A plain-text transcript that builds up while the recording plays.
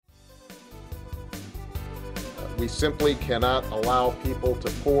We simply cannot allow people to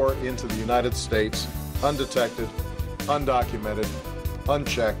pour into the United States undetected, undocumented,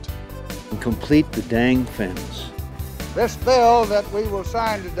 unchecked. And complete the dang fence. This bill that we will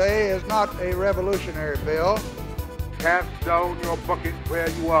sign today is not a revolutionary bill. Cast down your bucket where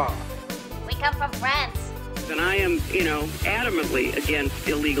you are. We come from France. And I am, adamantly against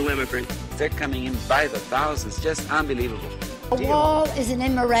illegal immigrants. They're coming in by the thousands, just unbelievable. A wall is an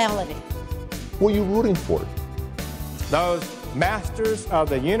immorality. Who are you rooting for? Those masters of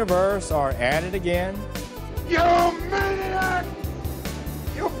the universe are at it again. You maniac!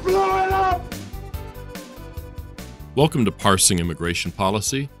 You blew it up! Welcome to Parsing Immigration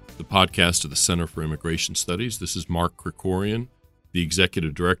Policy, the podcast of the Center for Immigration Studies. This is Mark Krikorian, the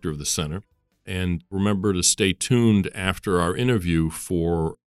Executive Director of the Center. And remember to stay tuned after our interview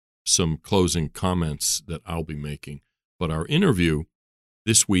for some closing comments that I'll be making. But our interview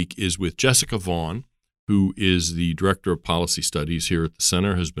this week is with Jessica Vaughn, who is the Director of Policy Studies here at the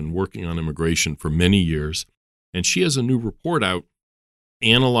Center, has been working on immigration for many years. And she has a new report out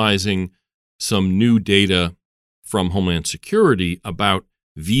analyzing some new data from Homeland Security about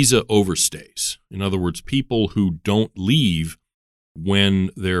visa overstays. In other words, people who don't leave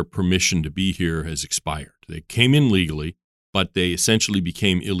when their permission to be here has expired. They came in legally, but they essentially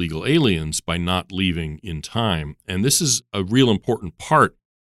became illegal aliens by not leaving in time. And this is a real important part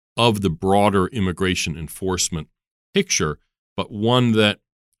of the broader immigration enforcement picture, but one that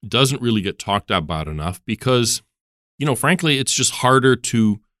doesn't really get talked about enough because, frankly, it's just harder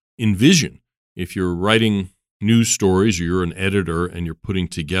to envision. If you're writing news stories, or you're an editor and you're putting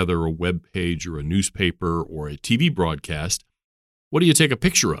together a web page or a newspaper or a TV broadcast, what do you take a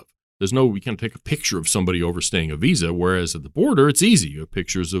picture of? We can't take a picture of somebody overstaying a visa, whereas at the border, it's easy. You have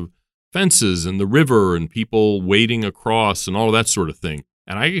pictures of fences and the river and people wading across and all of that sort of thing.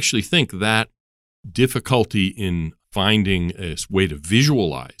 And I actually think that difficulty in finding a way to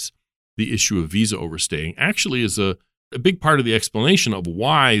visualize the issue of visa overstaying actually is a big part of the explanation of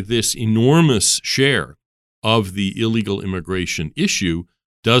why this enormous share of the illegal immigration issue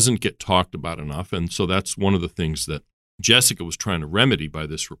doesn't get talked about enough. And so that's one of the things that Jessica was trying to remedy by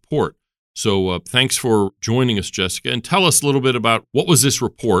this report. So thanks for joining us, Jessica. And tell us a little bit about what was this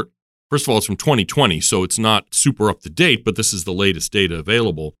report. First of all, it's from 2020, so it's not super up to date, but this is the latest data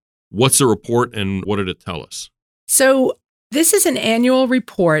available. What's the report and what did it tell us? So this is an annual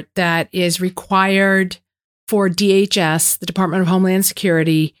report that is required for DHS, the Department of Homeland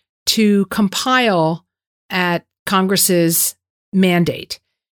Security, to compile at Congress's mandate.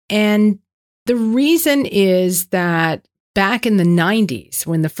 And the reason is that back in the 90s,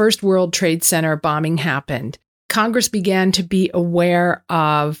 when the first World Trade Center bombing happened, Congress began to be aware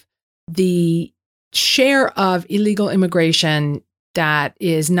of the share of illegal immigration that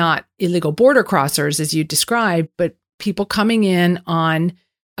is not illegal border crossers, as you described, but people coming in on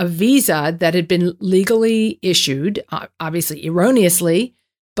a visa that had been legally issued, obviously erroneously,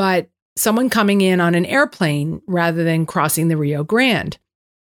 but someone coming in on an airplane rather than crossing the Rio Grande.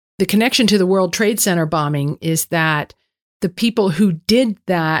 The connection to the World Trade Center bombing is that the people who did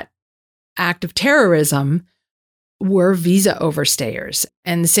that act of terrorism were visa overstayers.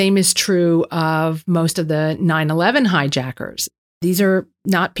 And the same is true of most of the 9/11 hijackers. These are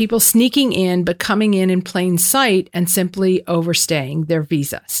not people sneaking in, but coming in plain sight and simply overstaying their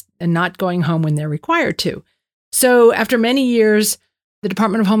visas and not going home when they're required to. So after many years, the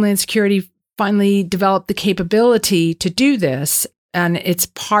Department of Homeland Security finally developed the capability to do this. And it's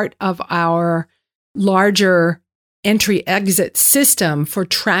part of our larger entry-exit system for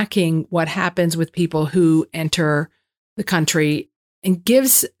tracking what happens with people who enter the country and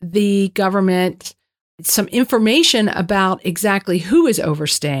gives the government some information about exactly who is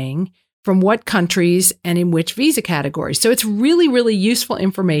overstaying, from what countries, and in which visa categories. So it's really, really useful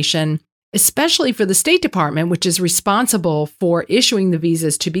information, especially for the State Department, which is responsible for issuing the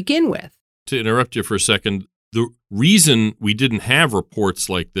visas to begin with. To interrupt you for a second, the reason we didn't have reports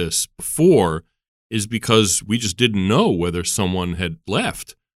like this before is because we just didn't know whether someone had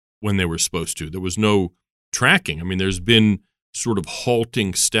left when they were supposed to. There was no tracking. I mean, there's been sort of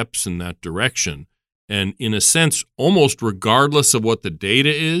halting steps in that direction. And in a sense, almost regardless of what the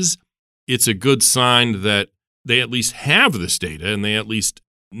data is, it's a good sign that they at least have this data and they at least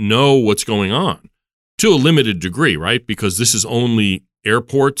know what's going on to a limited degree, right? Because this is only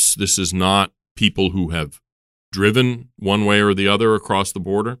airports. This is not people who have driven one way or the other across the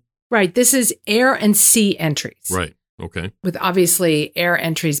border. Right. This is air and sea entries. Right. Okay. With obviously air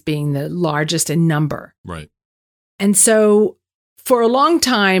entries being the largest in number. Right. And so for a long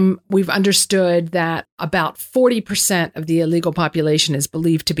time, we've understood that about 40% of the illegal population is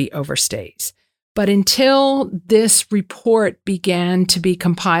believed to be overstays. But until this report began to be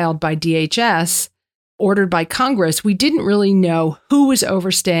compiled by DHS, ordered by Congress, we didn't really know who was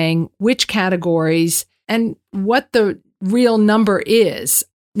overstaying, which categories, and what the real number is.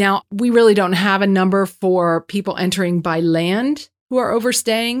 Now, we really don't have a number for people entering by land who are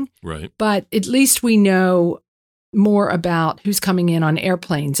overstaying, right? But at least we know more about who's coming in on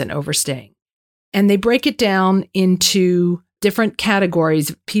airplanes and overstaying. And they break it down into different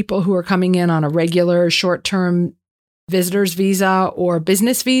categories: people who are coming in on a regular short-term visitor's visa or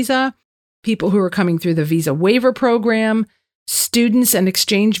business visa, people who are coming through the visa waiver program, students and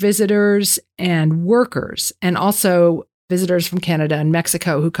exchange visitors, and workers, and also visitors from Canada and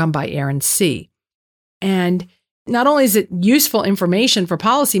Mexico who come by air and sea. And not only is it useful information for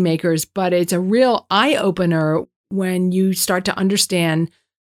policymakers, but it's a real eye-opener when you start to understand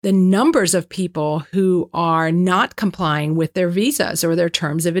the numbers of people who are not complying with their visas or their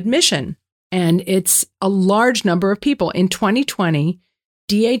terms of admission. And it's a large number of people. In 2020,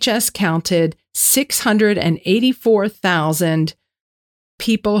 DHS counted 684,000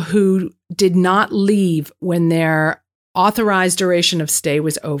 people who did not leave when their authorized duration of stay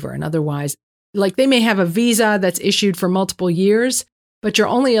was over. And otherwise, like, they may have a visa that's issued for multiple years, but you're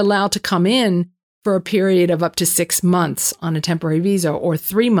only allowed to come in for a period of up to 6 months on a temporary visa or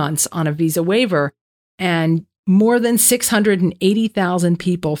 3 months on a visa waiver. And more than 680,000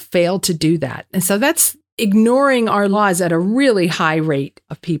 people failed to do that. And so that's ignoring our laws at a really high rate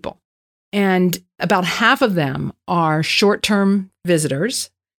of people. And about half of them are short-term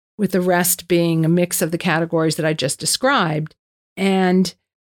visitors, with the rest being a mix of the categories that I just described. And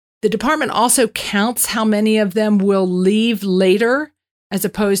the department also counts how many of them will leave later, as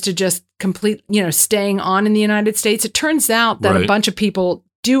opposed to just staying on in the United States. It turns out that a bunch of people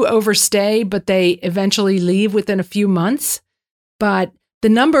do overstay, but they eventually leave within a few months. But the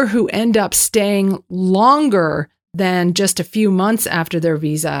number who end up staying longer than just a few months after their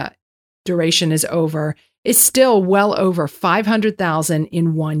visa duration is over is still well over 500,000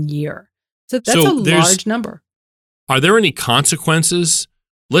 in 1 year. So that's a large number. Are there any consequences?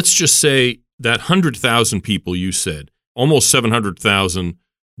 Let's just say that 100,000 people you said, almost 700,000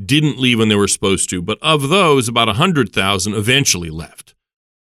 didn't leave when they were supposed to, but of those, about 100,000 eventually left.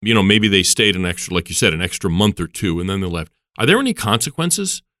 Maybe they stayed an extra, like you said, an extra month or two, and then they left. Are there any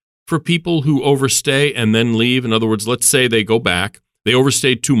consequences for people who overstay and then leave? In other words, let's say they go back, they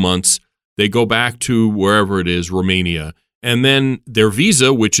overstayed 2 months, they go back to wherever it is, Romania, and then their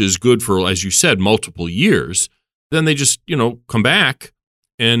visa, which is good for, as you said, multiple years, then they just, come back.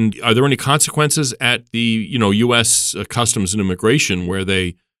 And are there any consequences at the, U.S. Customs and Immigration where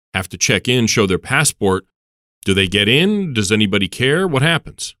they have to check in, show their passport? Do they get in? Does anybody care? What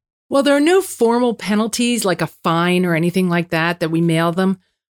happens? Well, there are no formal penalties like a fine or anything like that we mail them.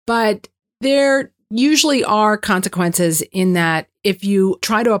 But there usually are consequences in that if you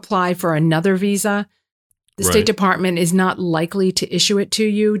try to apply for another visa, the State Department is not likely to issue it to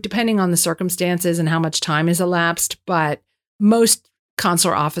you, depending on the circumstances and how much time has elapsed. But most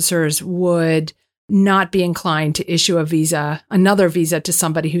consular officers would not be inclined to issue another visa to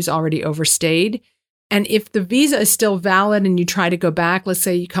somebody who's already overstayed. And if the visa is still valid and you try to go back, let's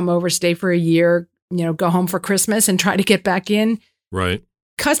say you come over, stay for a year, go home for Christmas and try to get back in. Right.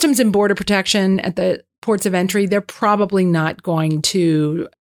 Customs and Border Protection at the ports of entry, they're probably not going to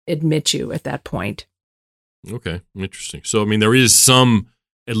admit you at that point. Okay, interesting. So, there is some,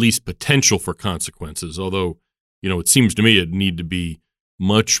 at least, potential for consequences, although, it seems to me it'd need to be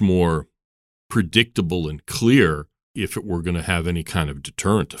much more predictable and clear if it were going to have any kind of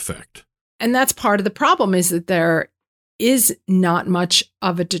deterrent effect. And that's part of the problem, is that there is not much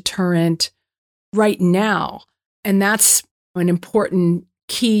of a deterrent right now. And that's an important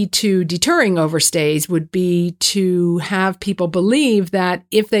key to deterring overstays, would be to have people believe that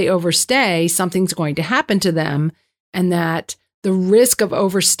if they overstay, something's going to happen to them, and that the risk of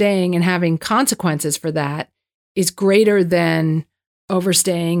overstaying and having consequences for that is greater than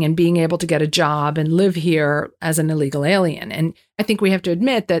overstaying and being able to get a job and live here as an illegal alien. And I think we have to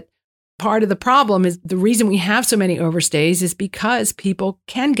admit that part of the problem is the reason we have so many overstays is because people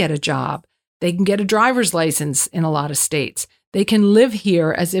can get a job. They can get a driver's license in a lot of states. They can live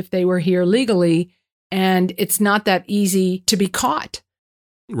here as if they were here legally, and it's not that easy to be caught.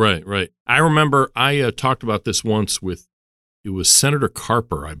 Right. I remember I talked about this once it was Senator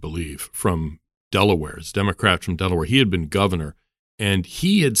Carper, I believe, from Delaware. It's a Democrat from Delaware. He had been governor, and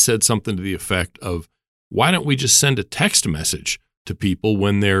he had said something to the effect of, why don't we just send a text message to people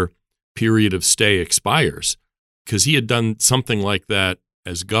when their period of stay expires? Because he had done something like that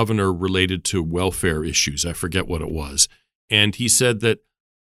as governor related to welfare issues. I forget what it was. And he said that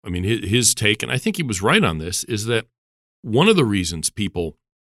I mean, his take, and I think he was right on this, is that one of the reasons people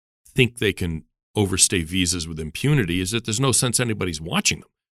think they can overstay visas with impunity is that there's no sense anybody's watching them.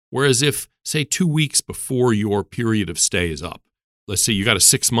 Whereas if, say, 2 weeks before your period of stay is up, let's say you got a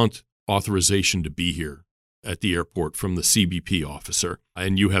 6-month authorization to be here at the airport from the CBP officer,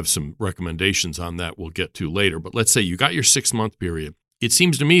 and you have some recommendations on that we'll get to later, but let's say you got your 6-month period. It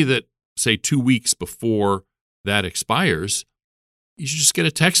seems to me that, say, 2 weeks before that expires, you should just get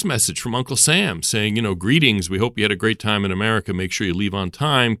a text message from Uncle Sam saying, greetings, we hope you had a great time in America. Make sure you leave on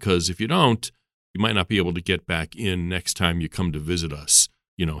time, because if you don't, you might not be able to get back in next time you come to visit us.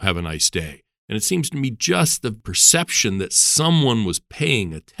 Have a nice day. And it seems to me just the perception that someone was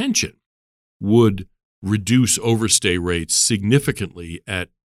paying attention would reduce overstay rates significantly at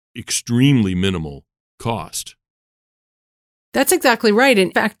extremely minimal cost. That's exactly right. In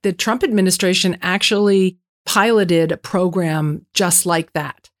fact, the Trump administration actually piloted a program just like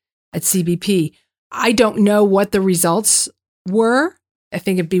that at CBP. I don't know what the results were. I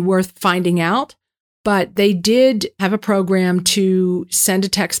think it'd be worth finding out. But they did have a program to send a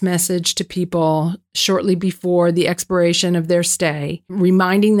text message to people shortly before the expiration of their stay,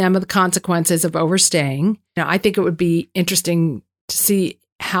 reminding them of the consequences of overstaying. Now, I think it would be interesting to see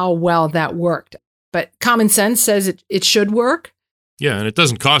how well that worked. But common sense says it should work. Yeah, and it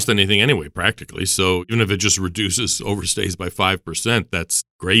doesn't cost anything anyway, practically. So even if it just reduces overstays by 5%, that's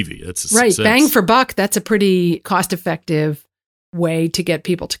gravy. That's a success. Right. Bang for buck, that's a pretty cost-effective way to get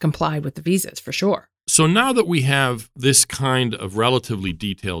people to comply with the visas, for sure. So now that we have this kind of relatively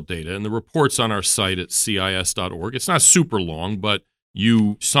detailed data, and the report's on our site at CIS.org, it's not super long, but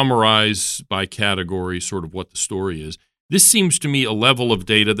you summarize by category sort of what the story is. This seems to me a level of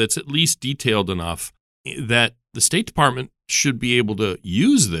data that's at least detailed enough that the State Department should be able to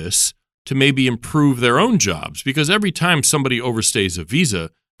use this to maybe improve their own jobs, because every time somebody overstays a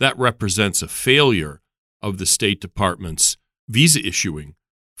visa, that represents a failure of the State Department's visa issuing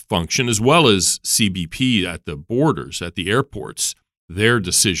function, as well as CBP at the borders, at the airports, their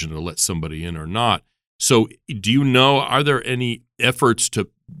decision to let somebody in or not. So do you know, are there any efforts to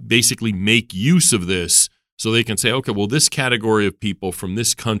basically make use of this so they can say, okay, well, this category of people from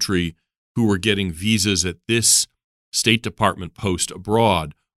this country who were getting visas at this State Department post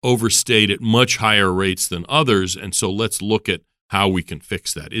abroad overstayed at much higher rates than others, and so let's look at how we can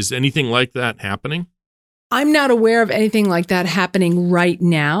fix that. Is anything like that happening? I'm not aware of anything like that happening right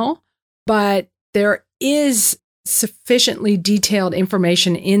now, but there is sufficiently detailed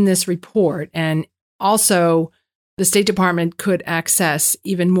information in this report. And also, the State Department could access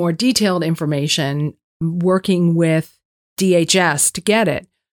even more detailed information working with DHS to get it.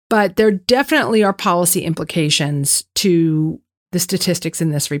 But there definitely are policy implications to the statistics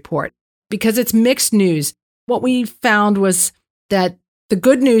in this report because it's mixed news. What we found was that the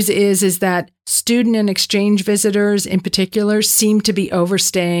good news is that student and exchange visitors in particular seem to be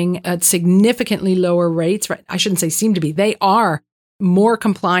overstaying at significantly lower rates. Right? I shouldn't say seem to be. They are more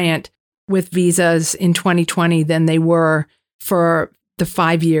compliant with visas in 2020 than they were for the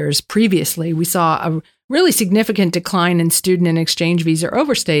 5 years previously. We saw a really significant decline in student and exchange visa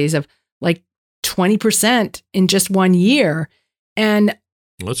overstays of like 20% in just 1 year. And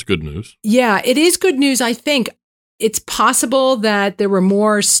well, that's good news. Yeah, it is good news, I think. It's possible that there were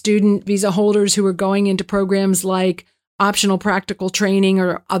more student visa holders who were going into programs like optional practical training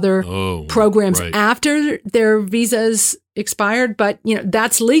or other programs after their visas expired. But,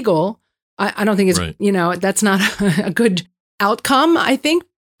 that's legal. I don't think it's, that's not a good outcome, I think.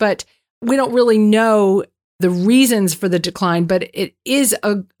 But we don't really know the reasons for the decline. But it is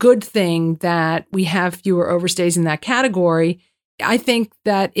a good thing that we have fewer overstays in that category. I think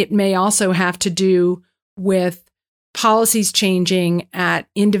that it may also have to do with policies changing at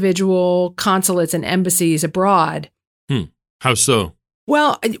individual consulates and embassies abroad. How so?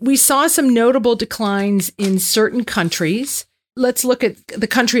 Well, we saw some notable declines in certain countries. Let's look at the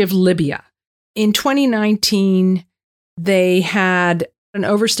country of Libya. In 2019, they had an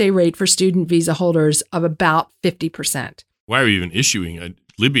overstay rate for student visa holders of about 50%. Why are we even issuing?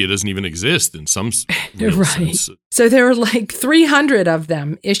 Libya doesn't even exist in some sense. So there were like 300 of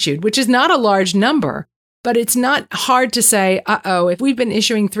them issued, which is not a large number. But it's not hard to say, if we've been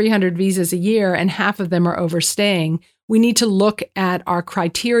issuing 300 visas a year and half of them are overstaying, we need to look at our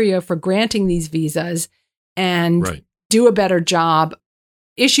criteria for granting these visas and do a better job,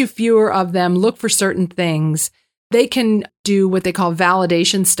 issue fewer of them, look for certain things. They can do what they call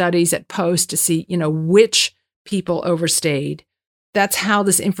validation studies at post to see, which people overstayed. That's how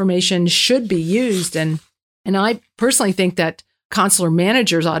this information should be used. And I personally think that consular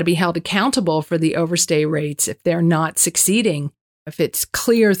managers ought to be held accountable for the overstay rates if they're not succeeding if it's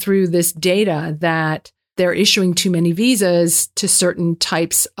clear through this data that they're issuing too many visas to certain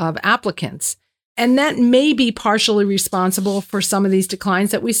types of applicants. And that may be partially responsible for some of these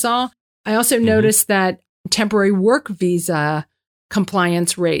declines that we saw. I also noticed that temporary work visa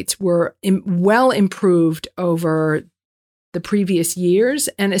compliance rates were well improved over the previous years,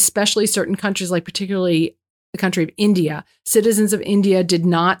 and especially certain countries, like particularly the country of India. Citizens of India did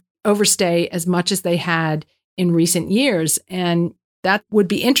not overstay as much as they had in recent years. And that would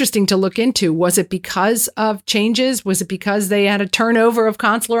be interesting to look into. Was it because of changes? Was it because they had a turnover of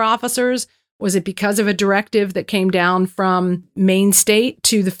consular officers? Was it because of a directive that came down from Maine state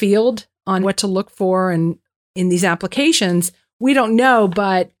to the field on what to look for and in these applications? We don't know,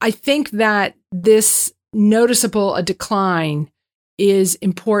 but I think that this noticeable a decline is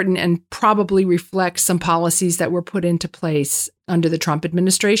important and probably reflects some policies that were put into place under the Trump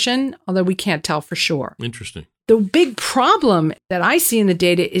administration, although we can't tell for sure. Interesting. The big problem that I see in the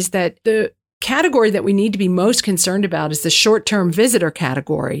data is that the category that we need to be most concerned about is the short-term visitor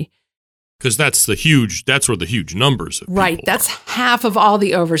category. Because that's where the huge numbers of right. people That's are. half of all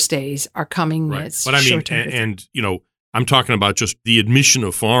the overstays are coming Right. as But I mean, short-term visitors. and you know, I'm talking about just the admission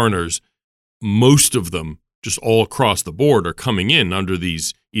of foreigners. Most of them, just all across the board, are coming in under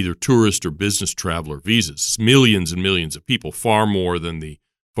these either tourist or business traveler visas. It's millions and millions of people, far more than the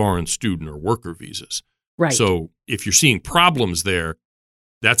foreign student or worker visas. Right. So if you're seeing problems there,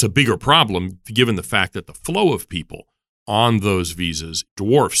 that's a bigger problem given the fact that the flow of people on those visas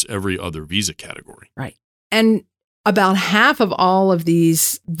dwarfs every other visa category. Right. And about half of all of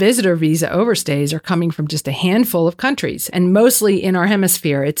these visitor visa overstays are coming from just a handful of countries, and mostly in our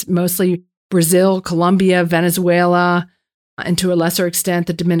hemisphere. It's mostly Brazil, Colombia, Venezuela, and to a lesser extent,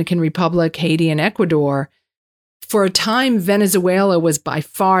 the Dominican Republic, Haiti, and Ecuador. For a time, Venezuela was by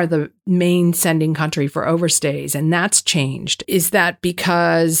far the main sending country for overstays, and that's changed. Is that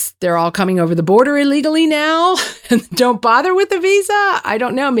because they're all coming over the border illegally now and don't bother with the visa? I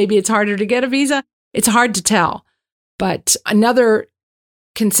don't know. Maybe it's harder to get a visa. It's hard to tell. But another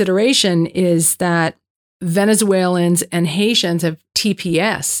consideration is that Venezuelans and Haitians have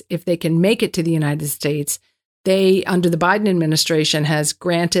TPS. If they can make it to the United States, they, under the Biden administration, has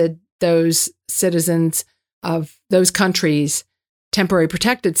granted those citizens of those countries temporary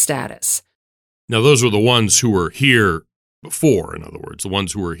protected status. Now, those were the ones who were here before, in other words, the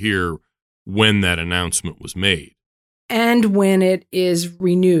ones who were here when that announcement was made. And when it is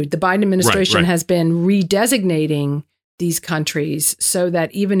renewed. The Biden administration Right. has been redesignating these countries so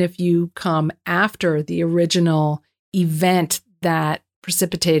that even if you come after the original event that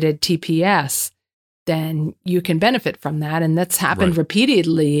precipitated TPS, then you can benefit from that. And that's happened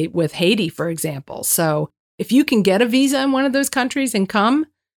repeatedly with Haiti, for example. So if you can get a visa in one of those countries and come,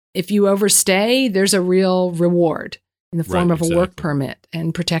 if you overstay, there's a real reward in the form of a work permit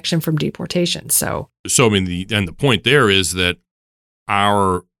and protection from deportation. So I mean, the point there is that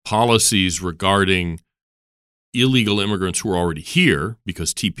our policies regarding illegal immigrants who are already here,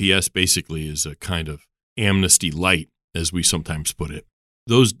 because TPS basically is a kind of amnesty light, as we sometimes put it,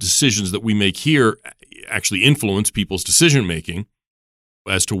 those decisions that we make here actually influence people's decision-making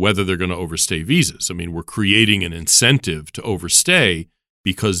as to whether they're going to overstay visas. I mean, we're creating an incentive to overstay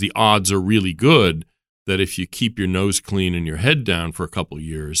because the odds are really good that if you keep your nose clean and your head down for a couple of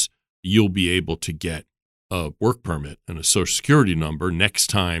years, you'll be able to get a work permit and a Social Security number next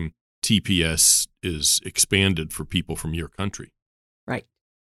time TPS is expanded for people from your country. Right.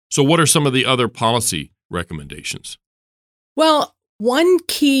 So what are some of the other policy recommendations? Well, one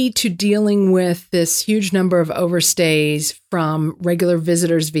key to dealing with this huge number of overstays from regular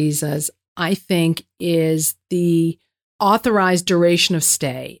visitors' visas, I think, is the authorized duration of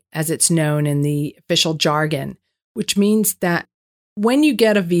stay, as it's known in the official jargon, which means that when you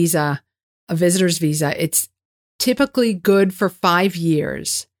get a visa, a visitor's visa, it's typically good for 5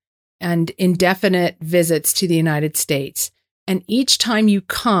 years and indefinite visits to the United States. And each time you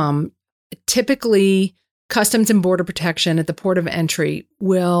come, typically Customs and Border Protection at the port of entry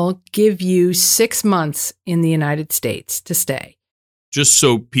will give you 6 months in the United States to stay. Just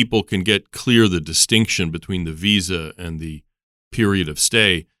so people can get clear the distinction between the visa and the period of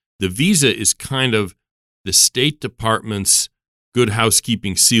stay, the visa is kind of the State Department's good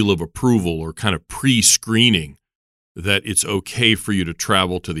housekeeping seal of approval or kind of pre-screening that it's okay for you to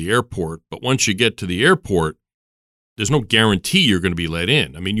travel to the airport. But once you get to the airport, there's no guarantee you're going to be let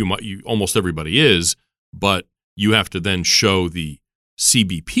in. I mean, you almost everybody is, but you have to then show the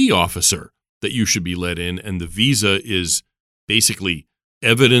CBP officer that you should be let in, and the visa is basically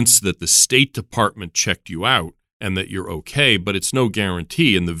evidence that the State Department checked you out and that you're okay, but it's no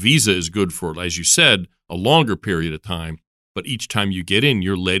guarantee. And the visa is good for, as you said, a longer period of time. but each time you get in,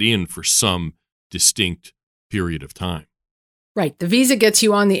 you're let in for some distinct period of time. Right. The visa gets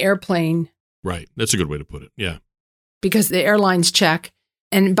you on the airplane. Right. That's a good way to put it. Yeah. Because the airlines check.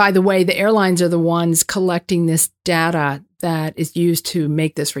 And by the way, the airlines are the ones collecting this data that is used to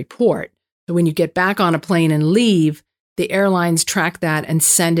make this report. So when you get back on a plane and leave, the airlines track that and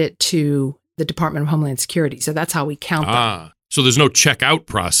send it to the Department of Homeland Security. So that's how we count them. So there's no checkout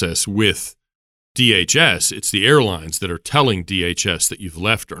process with DHS. It's the airlines that are telling DHS that you've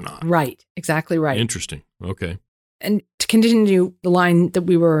left or not. Right. Exactly right. Interesting. Okay. And to continue the line that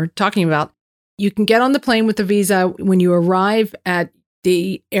we were talking about, you can get on the plane with the visa when you arrive at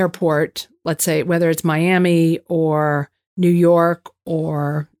the airport, let's say whether it's Miami or New York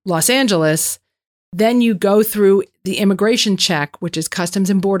or Los Angeles. Then you go through the immigration check, which is Customs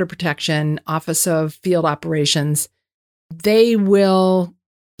and Border Protection, Office of Field Operations. They will,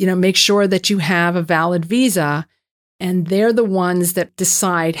 make sure that you have a valid visa, and they're the ones that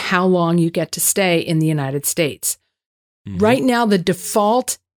decide how long you get to stay in the United States. Mm-hmm. Right now, the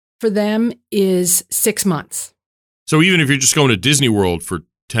default for them is 6 months. So even if you're just going to Disney World for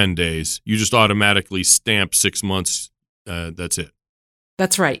 10 days, you just automatically stamp 6 months. That's it.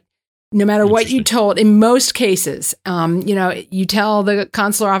 That's right. No matter what you told, in most cases, you tell the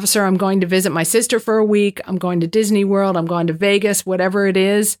consular officer, I'm going to visit my sister for a week. I'm going to Disney World. I'm going to Vegas, whatever it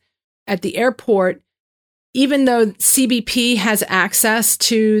is. At the airport, even though CBP has access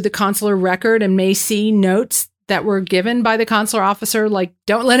to the consular record and may see notes that were given by the consular officer, like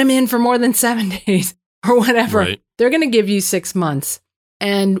don't let him in for more than 7 days or whatever, right. They're going to give you 6 months.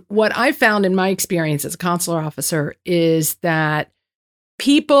 And what I found in my experience as a consular officer is that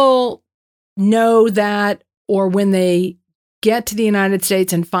people know that, or when they get to the United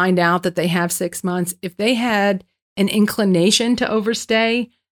States and find out that they have 6 months, if they had an inclination to overstay,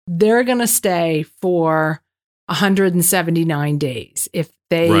 they're going to stay for 179 days if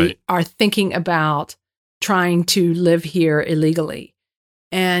they are thinking about trying to live here illegally.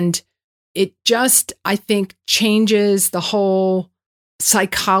 And it just, I think, changes the whole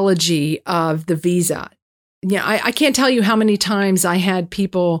psychology of the visa. I can't tell you how many times I had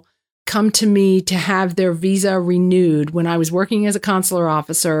people come to me to have their visa renewed when I was working as a consular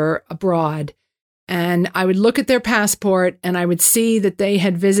officer abroad. And I would look at their passport and I would see that they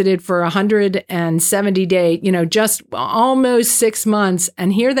had visited for 170 days, just almost 6 months.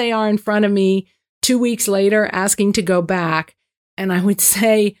 And here they are in front of me 2 weeks later asking to go back. And I would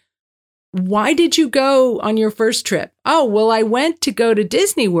say, why did you go on your first trip? Oh, well, I went to go to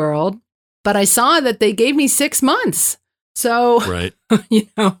Disney World, but I saw that they gave me 6 months. So,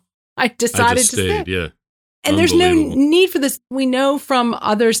 I decided to stay. Yeah. And there's no need for this. We know from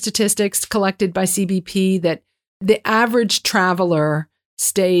other statistics collected by CBP that the average traveler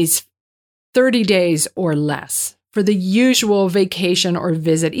stays 30 days or less for the usual vacation or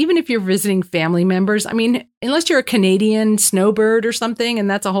visit, even if you're visiting family members. I mean, unless you're a Canadian snowbird or something, and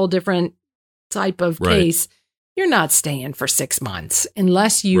that's a whole different type of case, you're not staying for 6 months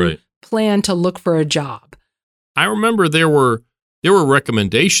unless you plan to look for a job. I remember there were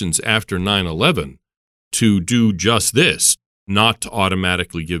recommendations after 9/11 to do just this, not to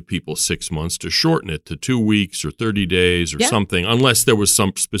automatically give people 6 months, to shorten it to 2 weeks or 30 days or something, unless there was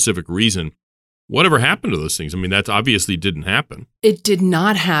some specific reason. Whatever happened to those things? I mean, that obviously didn't happen. It did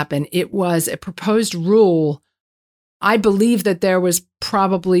not happen. It was a proposed rule. I believe that there was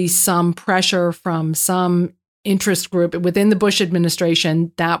probably some pressure from some interest group within the Bush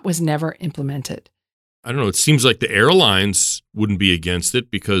administration that was never implemented. I don't know. It seems like the airlines wouldn't be against it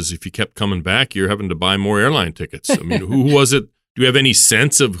because if you kept coming back, you're having to buy more airline tickets. I mean, who was it? Do you have any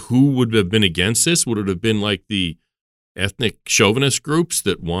sense of who would have been against this? Would it have been like the ethnic chauvinist groups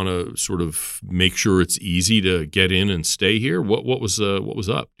that want to sort of make sure it's easy to get in and stay here? What was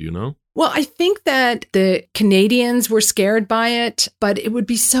up? Do you know? Well, I think that the Canadians were scared by it, but it would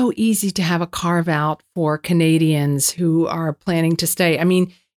be so easy to have a carve out for Canadians who are planning to stay. I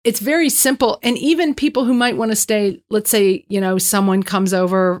mean, it's very simple. And even people who might want to stay, let's say, someone comes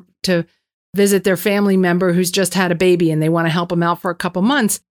over to visit their family member who's just had a baby and they want to help them out for a couple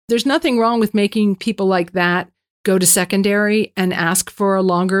months. There's nothing wrong with making people like that go to secondary and ask for a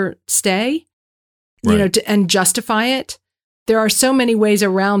longer stay, and justify it. There are so many ways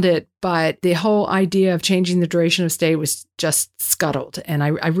around it, but the whole idea of changing the duration of stay was just scuttled. And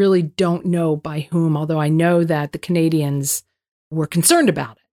I really don't know by whom, although I know that the Canadians were concerned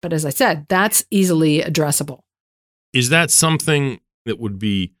about it. But as I said, that's easily addressable. Is that something that would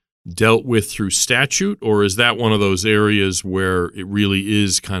be dealt with through statute, or is that one of those areas where it really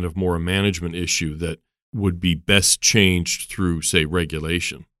is kind of more a management issue that would be best changed through, say,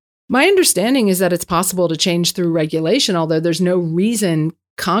 regulation? My understanding is that it's possible to change through regulation, although there's no reason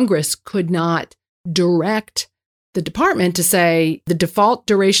Congress could not direct the department to say the default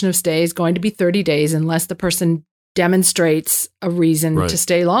duration of stay is going to be 30 days unless the person demonstrates a reason to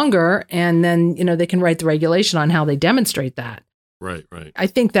stay longer. And then, they can write the regulation on how they demonstrate that. Right, right. I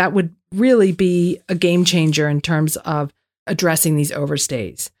think that would really be a game changer in terms of addressing these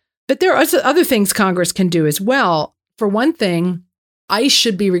overstays. But there are other things Congress can do as well. For one thing, ICE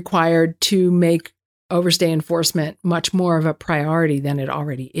should be required to make overstay enforcement much more of a priority than it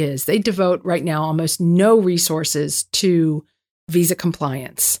already is. They devote right now almost no resources to visa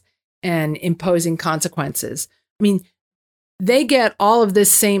compliance and imposing consequences. I mean, they get all of this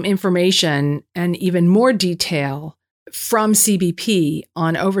same information and even more detail from CBP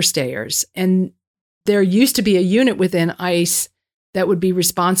on overstayers. And there used to be a unit within ICE that would be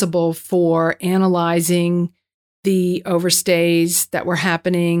responsible for analyzing the overstays that were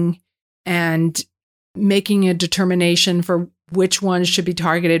happening and making a determination for which ones should be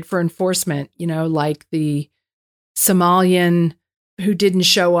targeted for enforcement, like the Somalian who didn't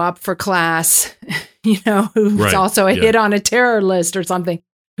show up for class, who was also a hit on a terror list or something,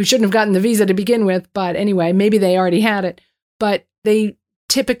 who shouldn't have gotten the visa to begin with. But anyway, maybe they already had it. But they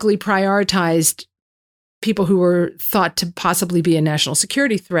typically prioritized people who were thought to possibly be a national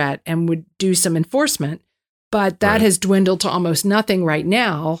security threat and would do some enforcement. But that has dwindled to almost nothing right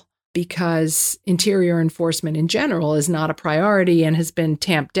now because interior enforcement in general is not a priority and has been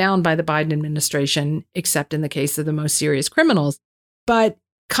tamped down by the Biden administration, except in the case of the most serious criminals. But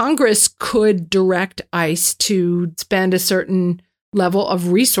Congress could direct ICE to spend a certain level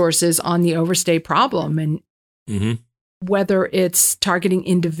of resources on the overstay problem. And whether it's targeting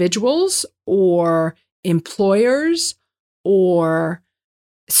individuals or employers or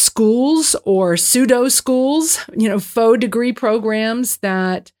schools or pseudo schools, faux degree programs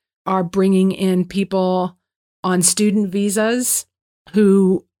that are bringing in people on student visas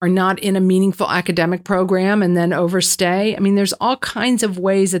who are not in a meaningful academic program and then overstay. I mean, there's all kinds of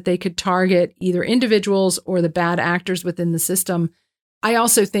ways that they could target either individuals or the bad actors within the system. I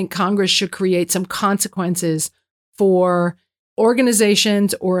also think Congress should create some consequences for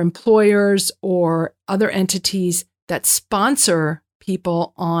organizations or employers or other entities that sponsor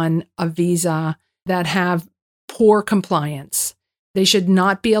people on a visa that have poor compliance. They should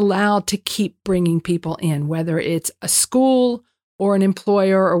not be allowed to keep bringing people in, whether it's a school or an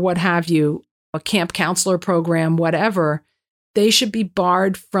employer or what have you, a camp counselor program, whatever. They should be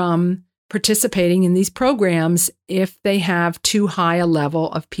barred from participating in these programs if they have too high a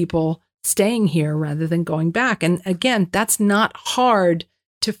level of people staying here rather than going back. And again, that's not hard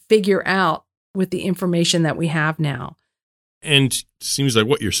to figure out with the information that we have now. And it seems like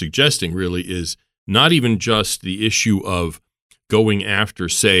what you're suggesting really is not even just the issue of going after,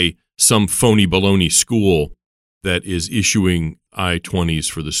 say, some phony baloney school that is issuing I-20s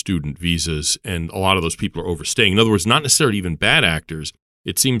for the student visas, and a lot of those people are overstaying. In other words, not necessarily even bad actors.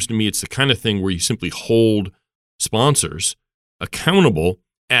 It seems to me it's the kind of thing where you simply hold sponsors accountable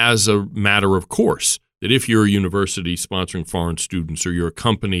as a matter of course, that if you're a university sponsoring foreign students or you're a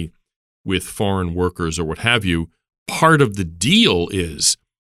company with foreign workers or what have you, part of the deal is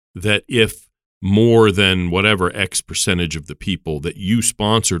that if more than whatever X percentage of the people that you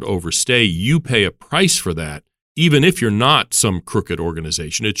sponsored overstay, you pay a price for that, even if you're not some crooked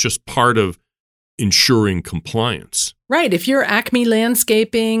organization. It's just part of ensuring compliance. Right. If you're Acme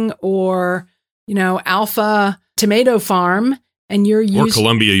Landscaping or, Alpha Tomato Farm and you're or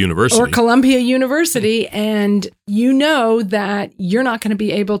Columbia University. And you know that you're not going to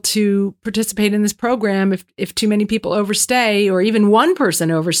be able to participate in this program if too many people overstay or even one person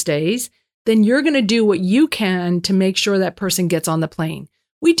overstays, then you're going to do what you can to make sure that person gets on the plane.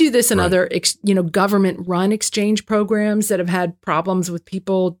 We do this in other, government-run exchange programs that have had problems with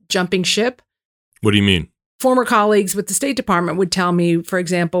people jumping ship. What do you mean? Former colleagues with the State Department would tell me, for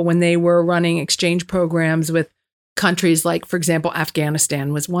example, when they were running exchange programs with countries like, for example,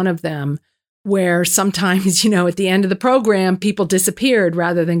 Afghanistan was one of them, where sometimes, at the end of the program, people disappeared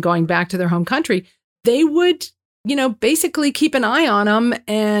rather than going back to their home country. They would, basically keep an eye on them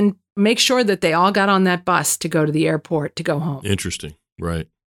and make sure that they all got on that bus to go to the airport to go home. Interesting. Right.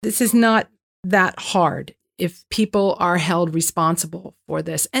 This is not that hard if people are held responsible for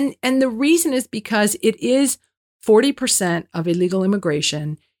this. And the reason is because it is 40% of illegal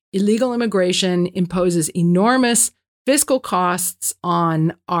immigration. Illegal immigration imposes enormous fiscal costs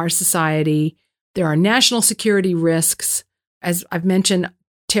on our society. There are national security risks. As I've mentioned,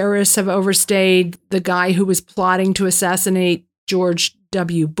 terrorists have overstayed. The guy who was plotting to assassinate George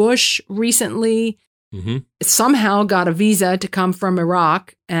W. Bush recently somehow got a visa to come from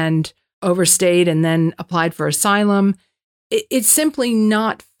Iraq and overstayed and then applied for asylum. It's simply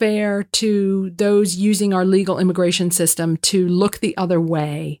not fair to those using our legal immigration system to look the other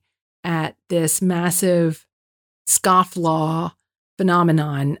way at this massive scofflaw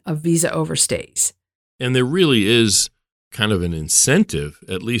phenomenon of visa overstays. And there really is kind of an incentive,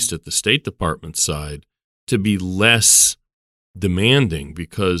 at least at the State Department side, to be less demanding,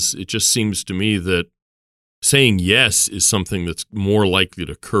 because it just seems to me that saying yes is something that's more likely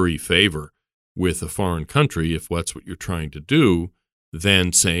to curry favor with a foreign country, if that's what you're trying to do,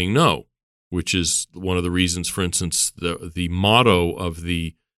 than saying no, which is one of the reasons, for instance, the motto of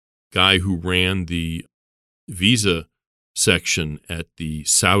the guy who ran the visa section at the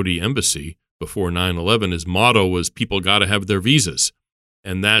Saudi embassy before 9/11, his motto was, people got to have their visas.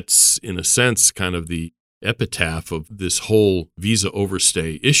 And that's, in a sense, kind of the epitaph of this whole visa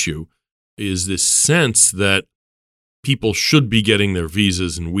overstay issue, is this sense that people should be getting their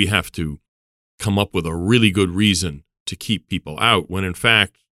visas and we have to come up with a really good reason to keep people out, when in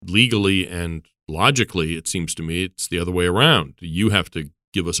fact, legally and logically, it seems to me, it's the other way around. You have to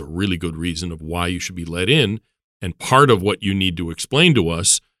give us a really good reason of why you should be let in. And part of what you need to explain to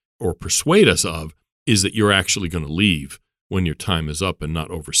us or persuade us of is that you're actually going to leave when your time is up and not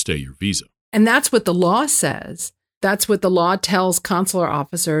overstay your visa. And that's what the law says. That's what the law tells consular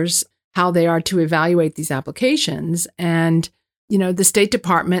officers, how they are to evaluate these applications. And, the State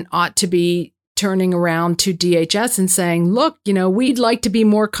Department ought to be turning around to DHS and saying, look, we'd like to be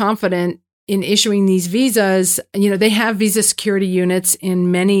more confident in issuing these visas. They have visa security units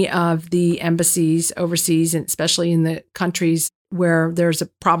in many of the embassies overseas, and especially in the countries where there's a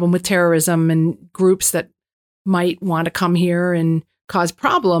problem with terrorism and groups that might want to come here and cause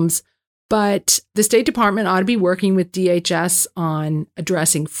problems. But the State Department ought to be working with DHS on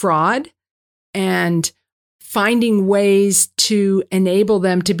addressing fraud and finding ways to enable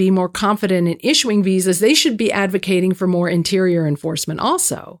them to be more confident in issuing visas. They should be advocating for more interior enforcement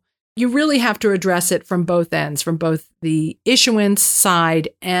also. You really have to address it from both ends, from both the issuance side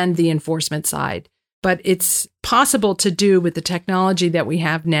and the enforcement side. But it's possible to do with the technology that we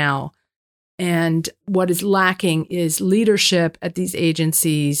have now. And what is lacking is leadership at these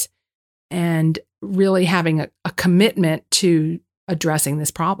agencies and really having a commitment to addressing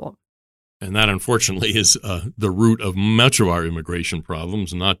this problem. And that, unfortunately, is the root of much of our immigration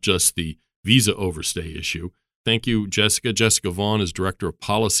problems, not just the visa overstay issue. Thank you, Jessica. Jessica Vaughn is Director of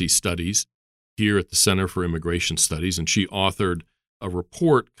Policy Studies here at the Center for Immigration Studies, and she authored a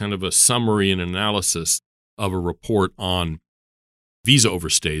report, kind of a summary and analysis of a report on visa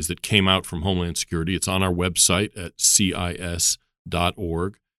overstays that came out from Homeland Security. It's on our website at cis.org.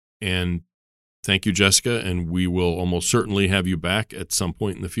 And thank you, Jessica, and we will almost certainly have you back at some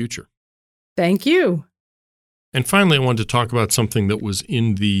point in the future. Thank you. And finally, I wanted to talk about something that was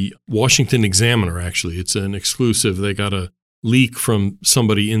in the Washington Examiner, actually. It's an exclusive. They got a leak from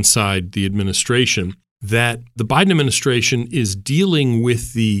somebody inside the administration that the Biden administration is dealing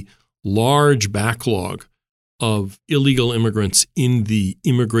with the large backlog of illegal immigrants in the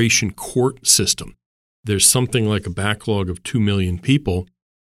immigration court system. There's something like a backlog of 2 million people.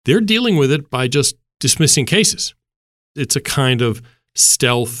 They're dealing with it by just dismissing cases. It's a kind of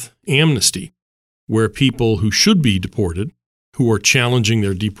stealth amnesty where people who should be deported, who are challenging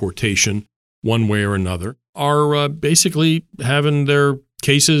their deportation one way or another, are basically having their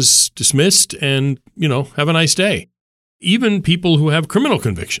cases dismissed and, have a nice day. Even people who have criminal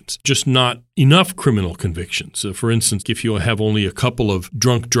convictions, just not enough criminal convictions. So for instance, if you have only a couple of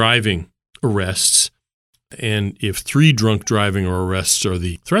drunk driving arrests, and if 3 drunk driving arrests are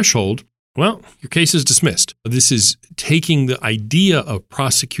the threshold, well, your case is dismissed. This is taking the idea of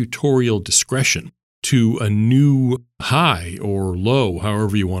prosecutorial discretion to a new high or low,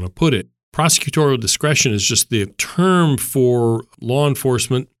 however you want to put it. Prosecutorial discretion is just the term for law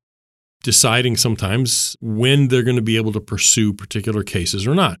enforcement deciding sometimes when they're going to be able to pursue particular cases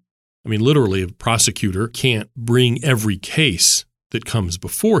or not. I mean, literally, a prosecutor can't bring every case that comes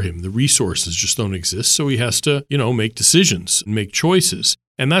before him. The resources just don't exist, so he has to, make decisions and make choices.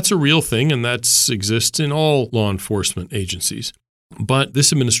 And that's a real thing, and that exists in all law enforcement agencies. But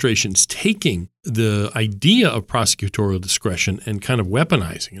this administration is taking the idea of prosecutorial discretion and kind of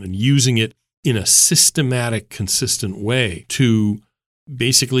weaponizing it and using it in a systematic, consistent way to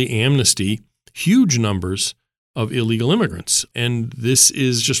basically amnesty huge numbers of illegal immigrants. And this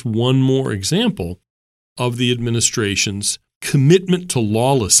is just one more example of the administration's commitment to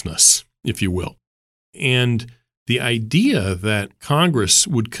lawlessness, if you will. And the idea that Congress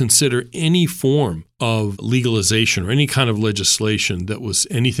would consider any form of legalization or any kind of legislation that was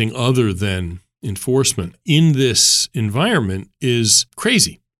anything other than enforcement in this environment is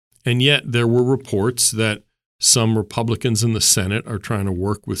crazy. And yet there were reports that some Republicans in the Senate are trying to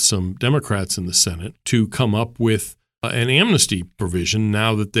work with some Democrats in the Senate to come up with an amnesty provision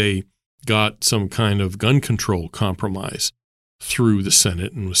now that they got some kind of gun control compromise through the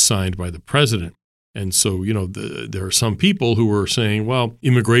Senate and was signed by the president. And so, there are some people who are saying, well,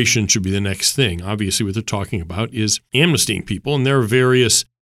 immigration should be the next thing. Obviously, what they're talking about is amnestying people. And there are various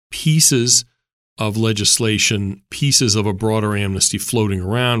pieces of legislation, pieces of a broader amnesty floating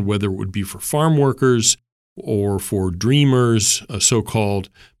around, whether it would be for farm workers or for dreamers, so-called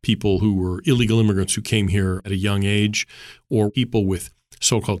people who were illegal immigrants who came here at a young age, or people with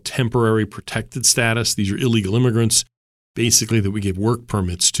so-called temporary protected status. These are illegal immigrants, basically, that we give work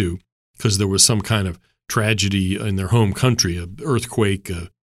permits to because there was some kind of tragedy in their home country, an earthquake, a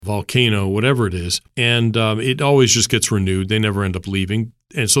volcano, whatever it is. And it always just gets renewed. They never end up leaving.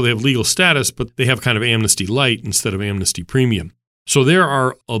 And so they have legal status, but they have kind of amnesty light instead of amnesty premium. So there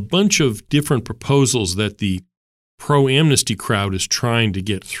are a bunch of different proposals that the pro-amnesty crowd is trying to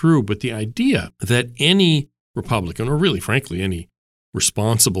get through. But the idea that any Republican, or really, frankly, any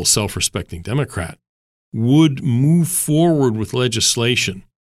responsible, self-respecting Democrat, would move forward with legislation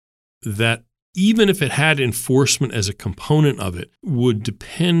that, even if it had enforcement as a component of it, would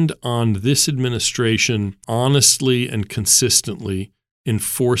depend on this administration honestly and consistently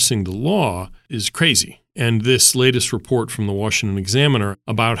enforcing the law is crazy. And this latest report from the Washington Examiner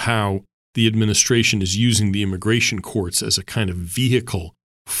about how the administration is using the immigration courts as a kind of vehicle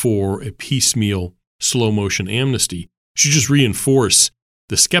for a piecemeal, slow-motion amnesty should just reinforce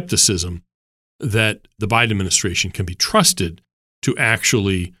the skepticism that the Biden administration can be trusted to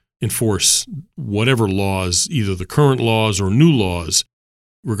actually enforce whatever laws, either the current laws or new laws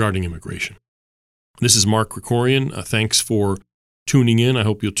regarding immigration. This is Mark Krikorian. Thanks for tuning in. I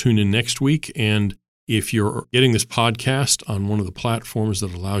hope you'll tune in next week. And if you're getting this podcast on one of the platforms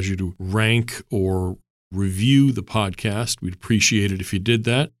that allows you to rank or review the podcast, we'd appreciate it if you did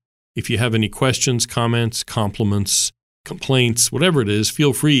that. If you have any questions, comments, compliments, complaints, whatever it is,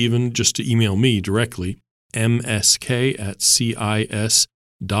 feel free even just to email me directly, msk@cis.org.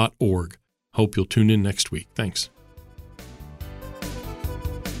 Hope you'll tune in next week. Thanks.